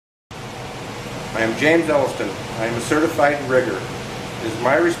I am James Elliston. I am a certified rigger. It is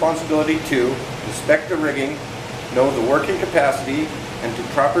my responsibility to inspect the rigging, know the working capacity, and to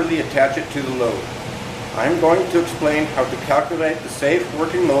properly attach it to the load. I am going to explain how to calculate the safe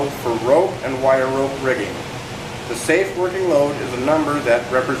working load for rope and wire rope rigging. The safe working load is a number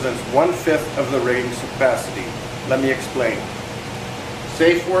that represents 1/5 of the rigging's capacity. Let me explain.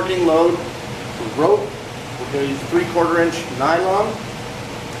 Safe working load for rope, we're going to use 3/4 inch nylon.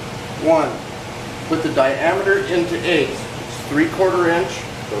 1. Put the diameter into eighths. It's 3/4 inch,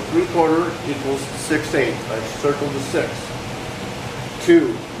 so 3/4 equals 6/8. I've circled the 6.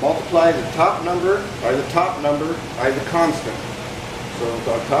 2. Multiply the top number by the top number by the constant. So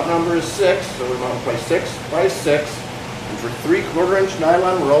the top number is 6, so we multiply 6 by 6. And for 3/4 inch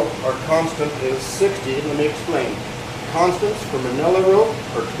nylon rope, our constant is 60. Let me explain. Constants for manila rope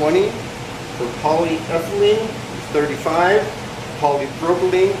are 20. For polyethylene is 35.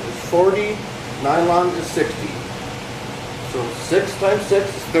 Polypropylene is 40. Nylon is 60. So 6 times 6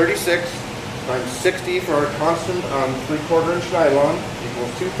 is 36. Times 60 for our constant on 3/4 inch nylon equals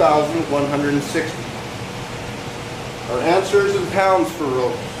 2,160. Our answer is in pounds for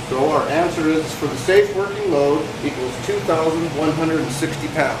rope. So our answer is for the safe working load equals 2,160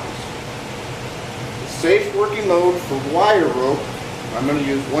 pounds. The safe working load for wire rope, I'm going to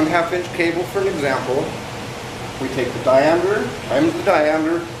use 1/2 inch cable for an example. We take the diameter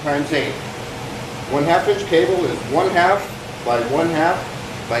times 8. 1/2 inch cable is 1/2 by 1/2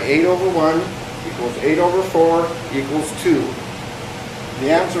 by 8/1 equals 8/4 equals 2. The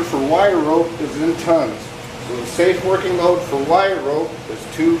answer for wire rope is in tons. So the safe working load for wire rope is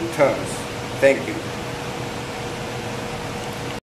 2 tons. Thank you.